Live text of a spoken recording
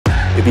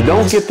If you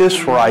don't get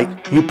this right,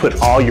 you put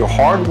all your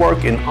hard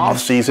work in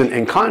off-season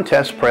and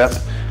contest prep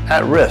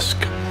at risk.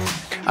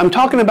 I'm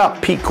talking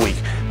about peak week,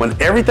 when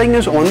everything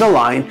is on the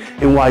line,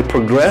 and why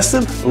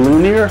progressive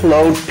linear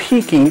load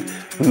peaking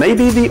may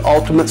be the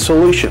ultimate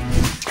solution.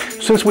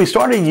 Since we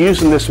started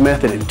using this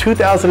method in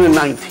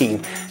 2019,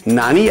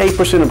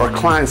 98% of our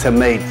clients have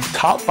made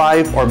top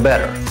 5 or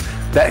better.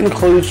 That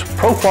includes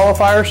pro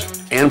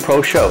qualifiers and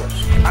pro shows.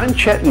 I'm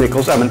Chet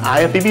Nichols. I'm an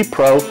IFBB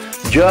Pro,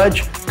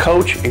 judge,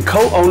 coach, and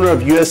co-owner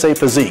of USA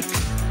Physique.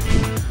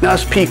 Now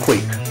it's peak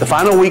week, the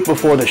final week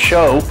before the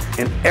show,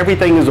 and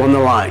everything is on the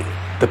line.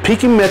 The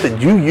peaking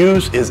method you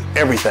use is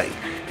everything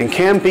and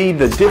can be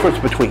the difference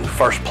between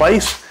first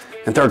place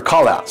and third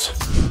callouts.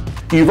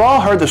 You've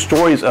all heard the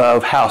stories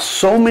of how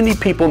so many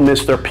people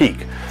miss their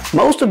peak.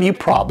 Most of you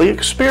probably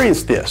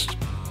experienced this.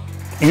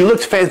 You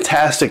looked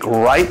fantastic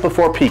right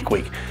before peak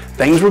week.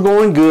 Things were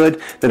going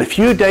good, then a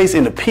few days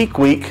into peak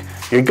week,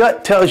 your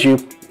gut tells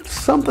you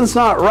something's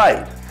not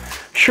right.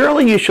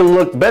 Surely you should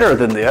look better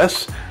than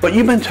this, but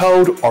you've been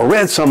told or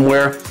read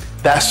somewhere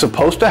that's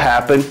supposed to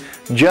happen.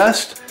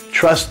 Just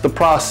trust the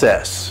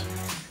process.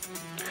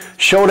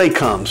 Show day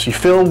comes, you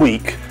feel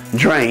weak,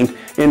 drained,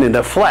 and end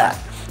up flat.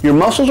 Your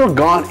muscles are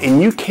gone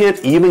and you can't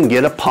even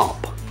get a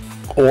pump.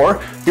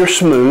 Or you're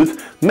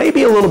smooth,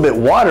 maybe a little bit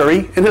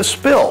watery, and it's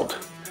spilled.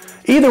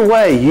 Either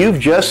way, you've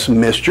just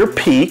missed your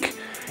peak,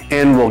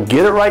 and we'll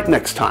get it right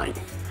next time.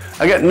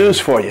 I got news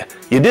for you.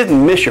 You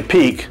didn't miss your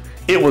peak,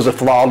 it was a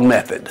flawed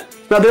method.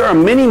 Now there are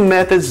many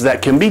methods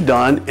that can be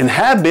done and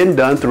have been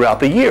done throughout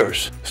the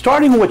years.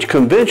 Starting with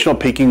conventional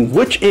peaking,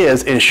 which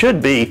is and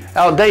should be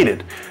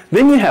outdated.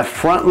 Then you have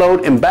front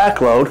load and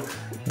back load.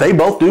 They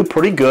both do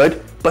pretty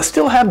good, but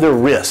still have their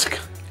risk.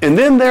 And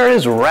then there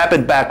is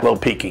rapid backload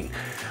peaking,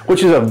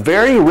 which is a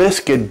very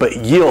risky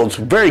but yields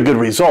very good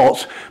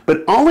results,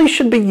 but only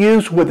should be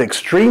used with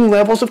extreme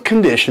levels of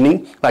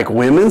conditioning like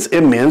women's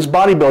and men's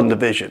bodybuilding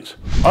divisions.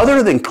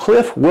 Other than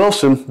Cliff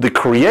Wilson, the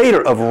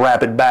creator of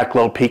rapid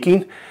backload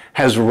peaking,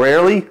 has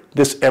rarely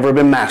this ever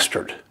been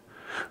mastered.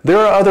 There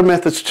are other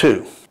methods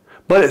too,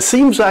 but it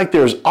seems like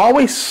there's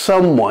always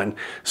someone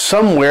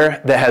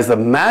somewhere that has the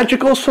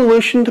magical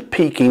solution to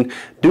peaking,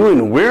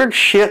 doing weird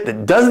shit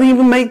that doesn't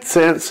even make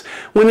sense,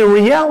 when in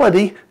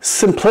reality,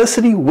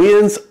 simplicity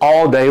wins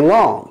all day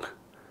long.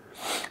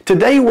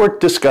 Today we're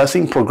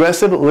discussing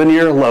progressive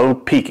linear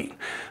load peaking.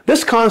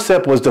 This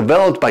concept was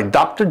developed by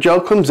Dr. Joe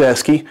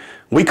Klemczewski,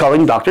 we call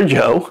him Dr.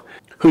 Joe,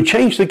 who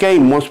changed the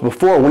game once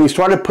before when he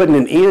started putting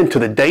an end to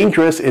the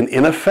dangerous and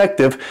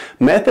ineffective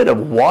method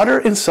of water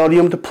and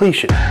sodium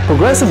depletion.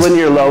 Progressive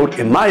linear load,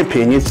 in my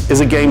opinion, is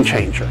a game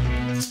changer.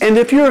 And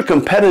if you're a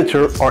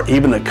competitor or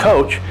even a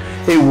coach,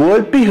 it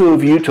would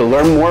behoove you to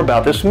learn more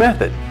about this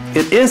method.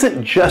 It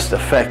isn't just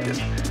effective,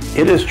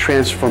 it is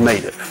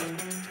transformative.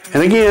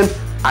 And again,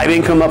 I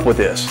didn't come up with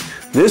this.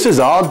 This is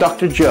all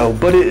Dr. Joe,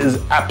 but it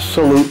is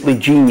absolutely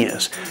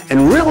genius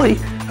and really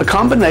a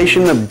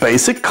combination of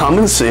basic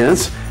common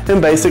sense and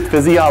basic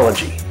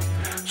physiology.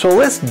 So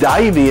let's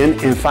dive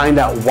in and find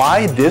out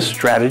why this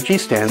strategy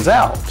stands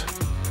out.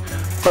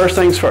 First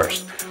things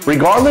first,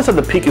 regardless of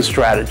the peaking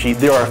strategy,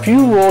 there are a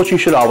few rules you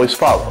should always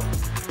follow.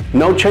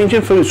 No change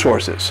in food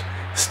sources.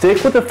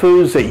 Stick with the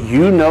foods that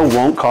you know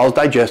won't cause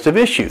digestive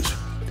issues.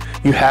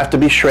 You have to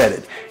be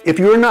shredded. If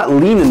you're not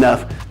lean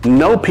enough,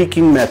 no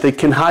peaking method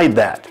can hide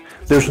that.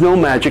 There's no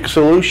magic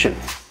solution.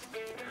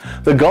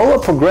 The goal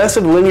of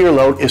progressive linear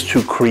load is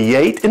to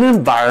create an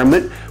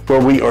environment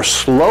where we are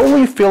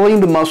slowly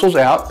filling the muscles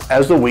out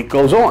as the week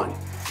goes on.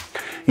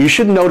 You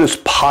should notice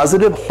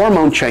positive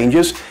hormone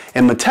changes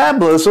and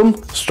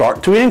metabolism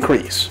start to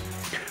increase.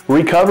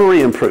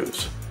 Recovery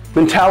improves,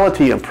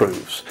 mentality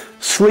improves,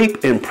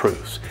 sleep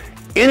improves,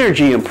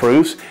 energy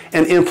improves,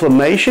 and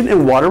inflammation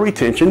and water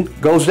retention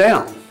goes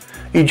down.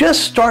 You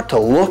just start to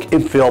look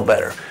and feel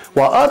better,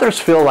 while others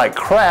feel like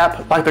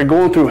crap, like they're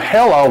going through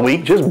hell all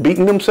week just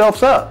beating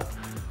themselves up.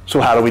 So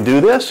how do we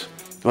do this?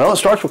 Well, it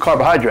starts with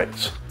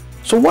carbohydrates.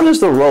 So what is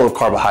the role of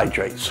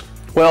carbohydrates?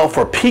 Well,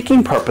 for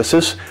peaking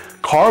purposes,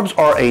 carbs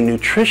are a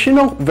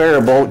nutritional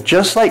variable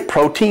just like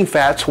protein,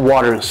 fats,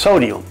 water, and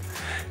sodium.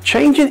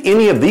 Changing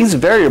any of these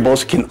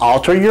variables can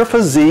alter your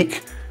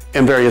physique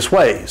in various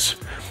ways.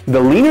 The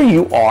leaner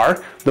you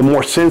are, the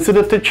more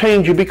sensitive to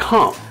change you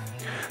become.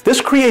 This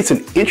creates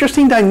an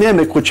interesting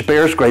dynamic which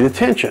bears great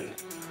attention.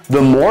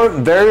 The more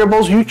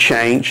variables you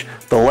change,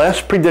 the less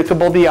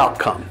predictable the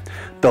outcome.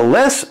 The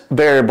less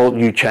variable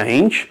you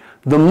change,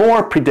 the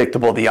more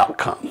predictable the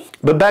outcome.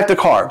 But back to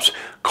carbs.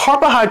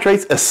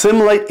 Carbohydrates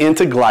assimilate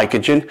into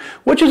glycogen,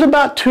 which is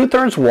about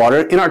 2/3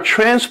 water, and are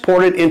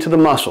transported into the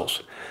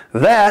muscles.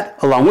 That,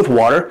 along with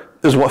water,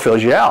 is what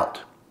fills you out.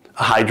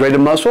 A hydrated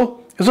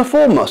muscle is a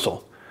full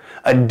muscle.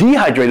 A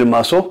dehydrated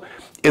muscle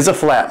is a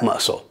flat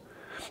muscle.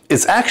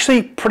 It's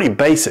actually pretty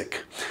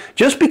basic.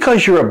 Just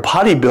because you're a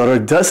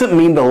bodybuilder doesn't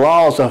mean the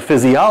laws of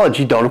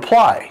physiology don't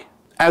apply.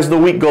 As the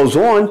week goes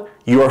on,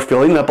 you are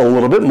filling up a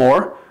little bit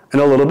more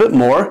and a little bit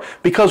more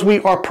because we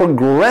are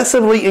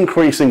progressively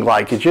increasing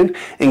glycogen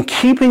and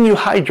keeping you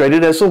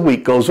hydrated as the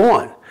week goes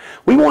on.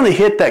 We want to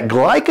hit that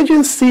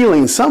glycogen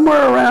ceiling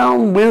somewhere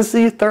around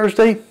Wednesday,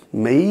 Thursday,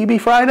 maybe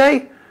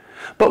Friday,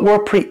 but we're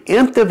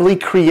preemptively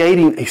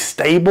creating a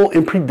stable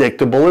and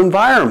predictable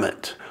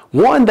environment.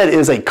 One that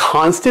is a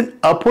constant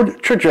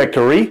upward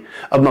trajectory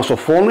of muscle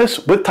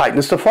fullness with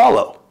tightness to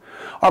follow.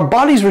 Our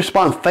bodies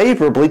respond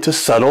favorably to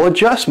subtle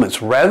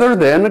adjustments rather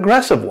than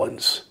aggressive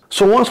ones.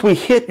 So once we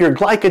hit your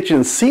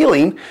glycogen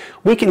ceiling,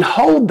 we can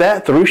hold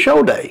that through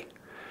show day.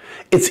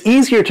 It's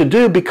easier to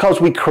do because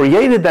we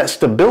created that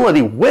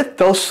stability with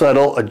those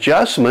subtle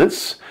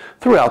adjustments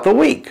throughout the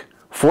week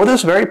for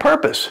this very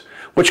purpose,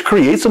 which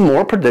creates a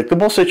more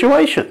predictable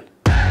situation.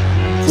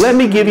 Let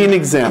me give you an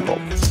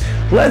example.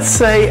 Let's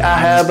say I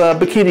have a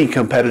bikini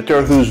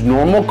competitor whose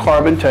normal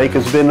carb intake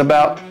has been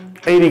about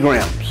 80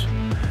 grams.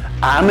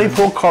 I may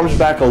pull carbs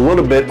back a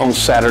little bit on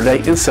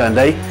Saturday and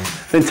Sunday,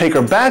 then take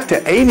her back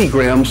to 80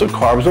 grams of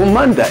carbs on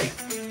Monday.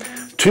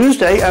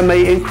 Tuesday, I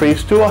may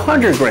increase to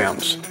 100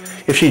 grams.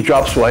 If she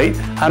drops weight,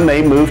 I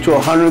may move to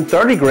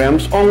 130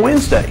 grams on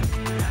Wednesday.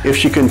 If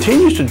she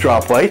continues to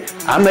drop weight,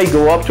 I may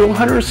go up to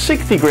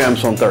 160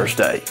 grams on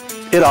Thursday.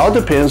 It all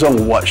depends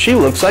on what she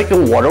looks like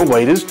and what her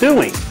weight is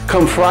doing.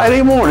 Come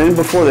Friday morning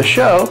before the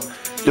show,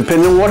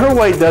 depending on what her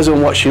weight does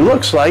and what she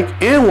looks like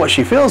and what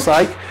she feels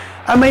like,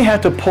 I may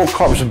have to pull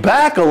carbs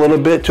back a little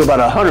bit to about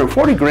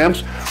 140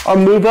 grams or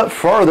move up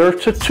further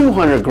to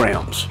 200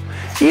 grams.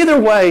 Either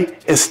way,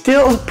 it's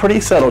still pretty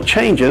subtle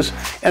changes,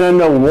 and I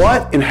know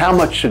what and how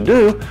much to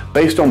do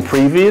based on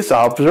previous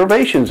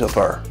observations of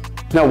her.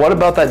 Now, what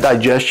about that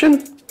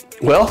digestion?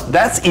 Well,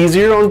 that's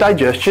easier on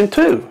digestion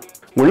too.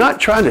 We're not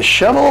trying to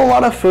shovel a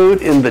lot of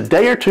food in the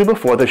day or two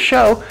before the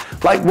show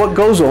like what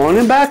goes on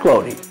in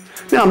backloading.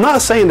 Now, I'm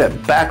not saying that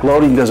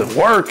backloading doesn't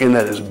work and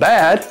that it's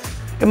bad.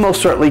 It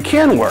most certainly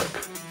can work.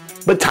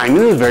 But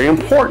timing is very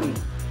important.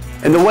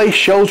 And the way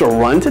shows are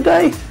run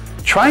today,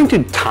 trying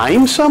to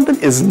time something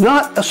is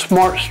not a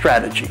smart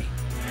strategy.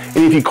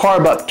 And if you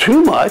carb up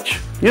too much,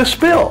 you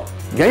spill.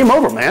 Game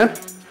over, man.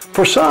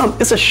 For some,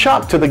 it's a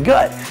shock to the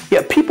gut,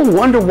 yet people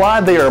wonder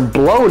why they are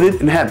bloated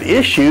and have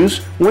issues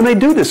when they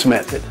do this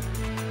method.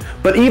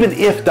 But even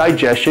if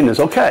digestion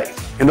is okay,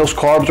 and those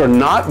carbs are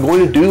not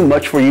going to do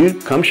much for you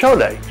come show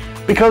day,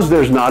 because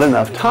there's not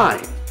enough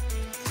time.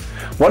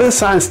 What does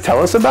science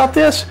tell us about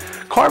this?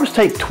 Carbs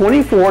take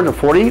 24 to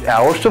 48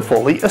 hours to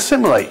fully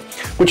assimilate,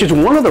 which is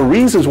one of the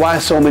reasons why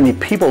so many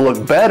people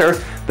look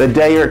better the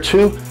day or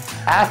two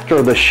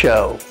after the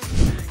show.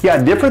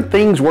 Yeah, different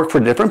things work for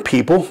different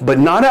people, but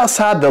not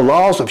outside the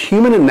laws of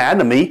human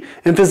anatomy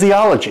and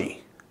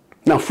physiology.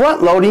 Now,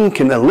 front loading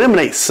can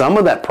eliminate some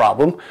of that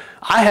problem.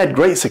 I had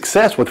great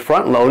success with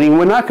front loading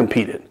when I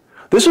competed.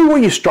 This is where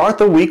you start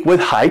the week with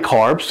high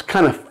carbs,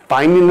 kind of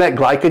finding that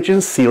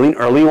glycogen ceiling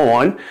early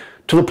on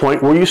to the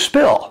point where you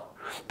spill.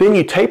 Then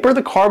you taper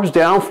the carbs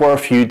down for a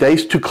few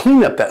days to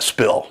clean up that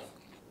spill,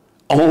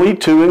 only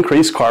to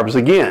increase carbs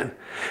again,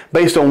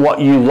 based on what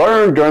you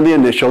learned during the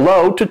initial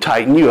load to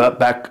tighten you up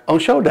back on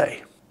show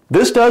day.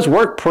 This does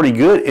work pretty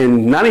good,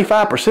 and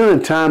 95% of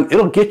the time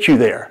it'll get you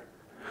there.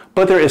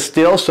 But there is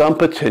still some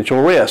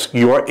potential risk.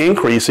 You are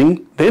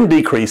increasing, then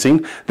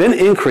decreasing, then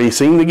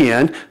increasing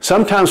again,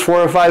 sometimes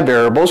 4 or 5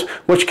 variables,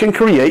 which can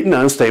create an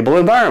unstable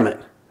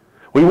environment.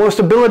 We want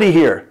stability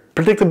here,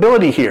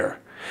 predictability here,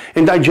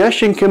 and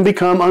digestion can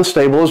become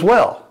unstable as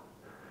well.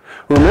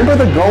 Remember,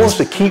 the goal is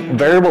to keep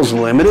variables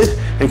limited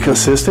and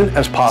consistent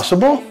as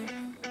possible.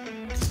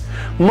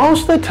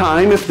 Most of the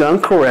time, if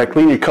done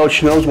correctly and your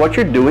coach knows what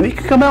you're doing, it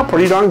can come out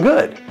pretty darn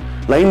good.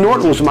 Lane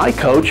Norton was my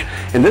coach,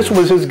 and this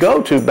was his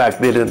go-to back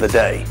then in the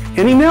day,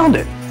 and he nailed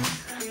it.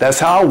 That's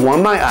how I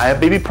won my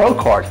IFBB Pro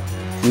card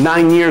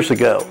 9 years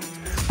ago.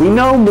 We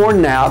know more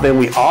now than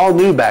we all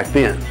knew back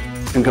then,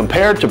 and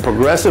compared to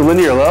progressive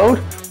linear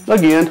load,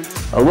 again,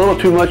 a little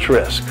too much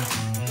risk.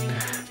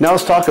 Now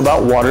let's talk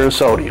about water and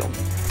sodium.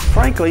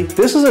 Frankly,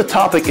 this is a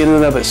topic in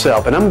and of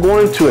itself, and I'm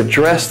going to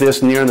address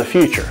this near in the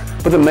future,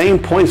 but the main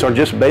points are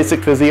just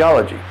basic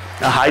physiology.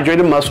 A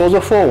hydrated muscle is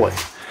a full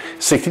weight.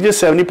 60 to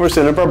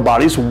 70% of our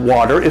body's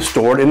water is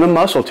stored in the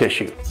muscle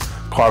tissue.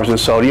 Carbs and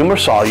sodium are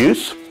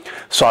solutes.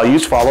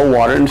 Solutes follow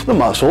water into the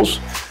muscles.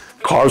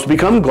 Carbs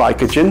become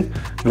glycogen.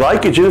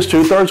 Glycogen is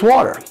 2/3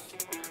 water.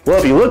 Well,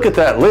 if you look at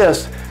that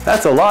list,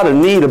 that's a lot of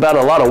need about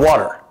a lot of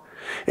water.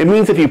 It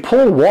means if you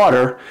pull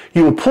water,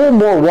 you will pull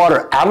more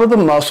water out of the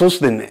muscles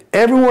than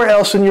everywhere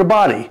else in your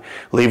body,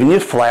 leaving you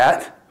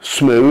flat,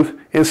 smooth,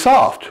 and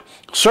soft.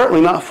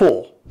 Certainly not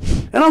full.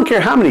 I don't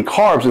care how many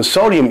carbs and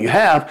sodium you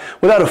have,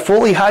 without a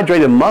fully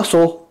hydrated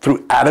muscle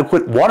through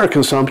adequate water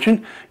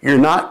consumption, you're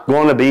not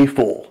going to be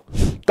full.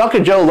 Dr.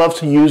 Joe loves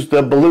to use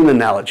the balloon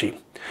analogy.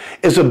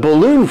 Is a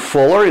balloon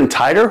fuller and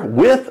tighter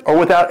with or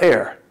without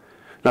air?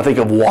 Now think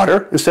of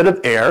water instead of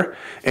air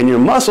and your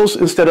muscles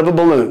instead of a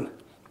balloon.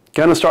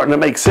 Kind of starting to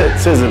make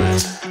sense, isn't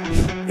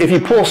it? If you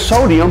pull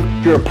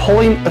sodium, you're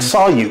pulling a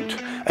solute,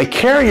 a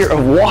carrier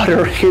of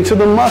water into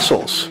the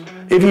muscles.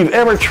 If you've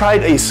ever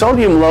tried a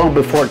sodium load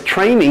before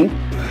training,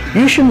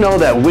 you should know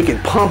that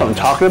wicked pump I'm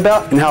talking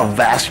about and how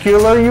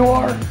vascular you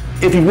are.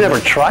 If you've never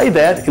tried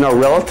that and are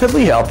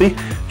relatively healthy,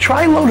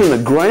 Try loading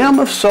a gram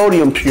of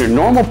sodium to your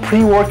normal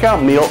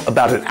pre-workout meal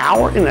about an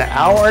hour and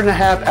a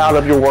half out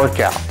of your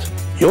workout.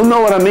 You'll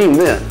know what I mean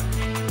then.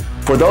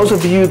 For those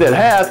of you that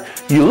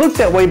have, you look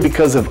that way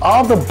because of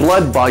all the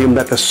blood volume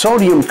that the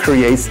sodium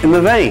creates in the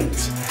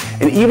veins.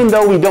 And even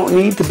though we don't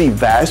need to be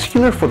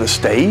vascular for the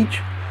stage,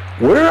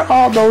 where are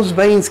all those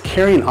veins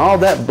carrying all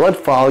that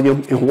blood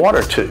volume and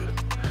water to?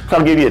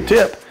 I'll give you a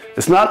tip.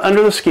 It's not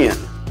under the skin.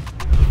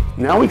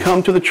 Now we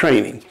come to the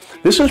training.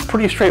 This is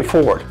pretty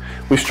straightforward.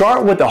 We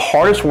start with the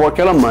hardest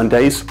workout on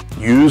Mondays,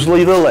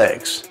 usually the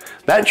legs.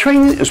 That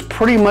training is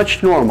pretty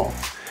much normal.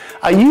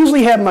 I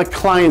usually have my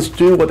clients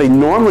do what they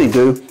normally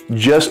do,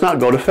 just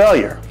not go to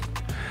failure.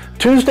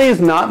 Tuesday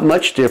is not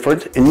much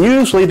different, and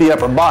usually the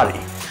upper body.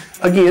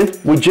 Again,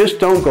 we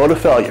just don't go to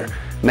failure.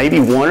 Maybe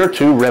 1 or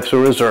 2 reps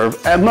of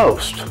reserve at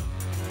most.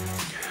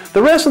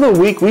 The rest of the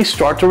week we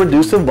start to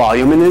reduce the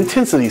volume and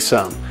intensity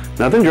some.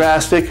 Nothing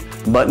drastic,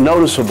 but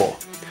noticeable.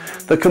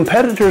 The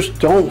competitors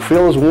don't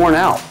feel as worn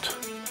out.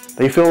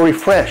 They feel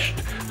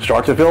refreshed,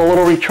 start to feel a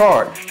little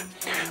recharged.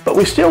 But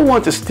we still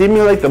want to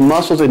stimulate the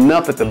muscles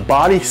enough that the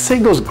body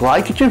signals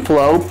glycogen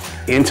flow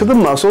into the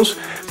muscles,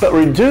 but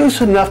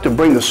reduce enough to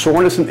bring the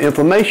soreness and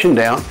inflammation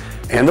down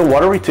and the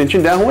water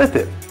retention down with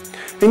it.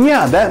 And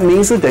yeah, that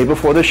means the day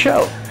before the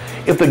show.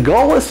 If the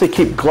goal is to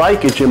keep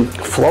glycogen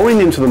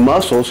flowing into the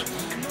muscles,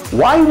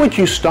 why would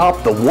you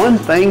stop the one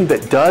thing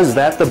that does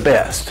that the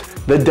best,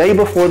 the day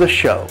before the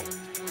show?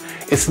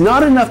 It's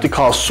not enough to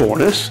cause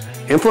soreness,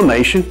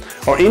 inflammation,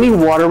 or any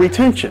water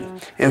retention.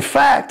 In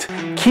fact,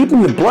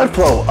 keeping the blood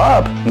flow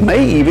up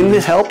may even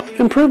help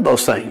improve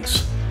those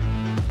things.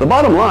 The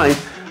bottom line,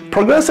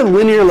 progressive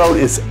linear load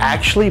is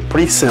actually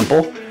pretty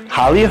simple,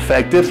 highly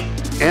effective,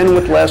 and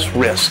with less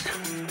risk.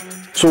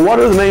 So what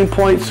are the main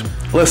points?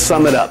 Let's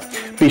sum it up.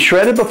 Be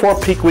shredded before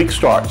peak week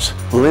starts.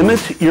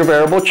 Limit your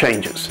variable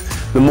changes.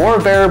 The more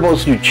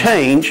variables you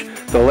change,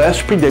 the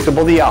less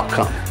predictable the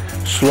outcome.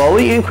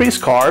 Slowly increase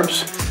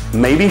carbs,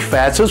 maybe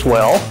fats as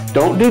well.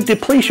 Don't do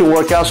depletion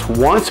workouts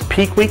once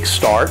peak week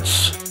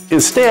starts.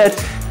 Instead,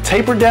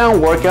 taper down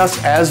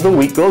workouts as the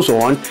week goes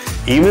on.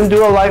 Even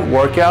do a light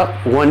workout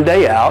one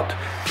day out.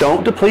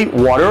 Don't deplete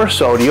water or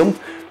sodium.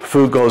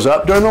 Food goes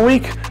up during the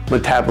week,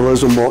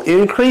 metabolism will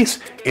increase,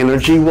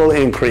 energy will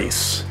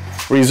increase,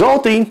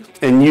 resulting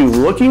in you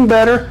looking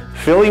better,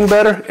 feeling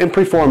better, and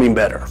performing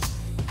better.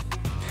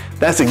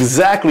 That's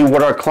exactly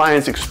what our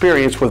clients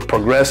experience with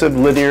progressive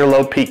linear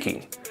low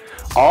peaking.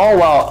 All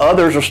while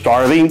others are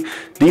starving,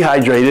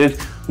 dehydrated,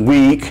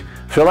 weak,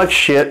 feel like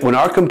shit when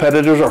our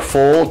competitors are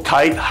full,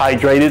 tight,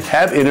 hydrated,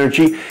 have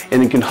energy,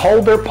 and can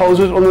hold their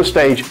poses on the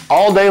stage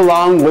all day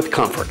long with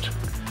comfort.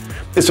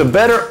 It's a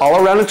better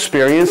all-around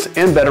experience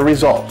and better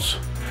results.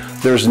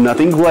 There's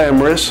nothing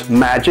glamorous,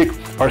 magic,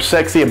 or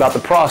sexy about the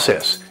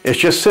process. It's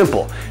just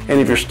simple, and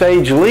if you're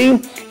stage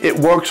lean, it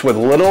works with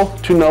little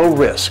to no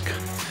risk.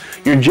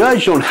 You're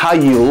judged on how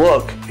you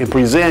look and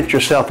present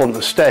yourself on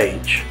the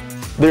stage.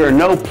 There are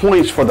no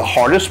points for the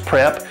hardest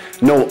prep,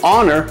 no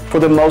honor for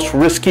the most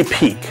risky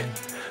peak.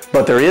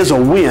 But there is a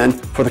win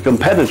for the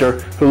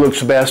competitor who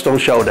looks best on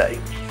show day.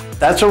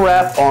 That's a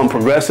wrap on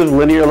progressive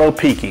linear low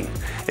peaking.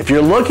 If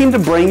you're looking to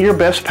bring your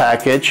best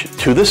package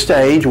to the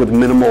stage with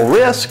minimal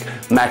risk,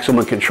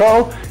 maximum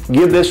control,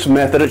 give this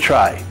method a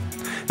try.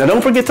 Now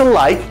don't forget to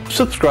like,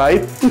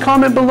 subscribe, and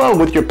comment below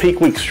with your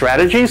peak week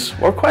strategies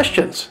or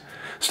questions.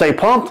 Stay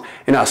pumped,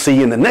 and I'll see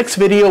you in the next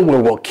video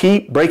where we'll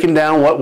keep breaking down what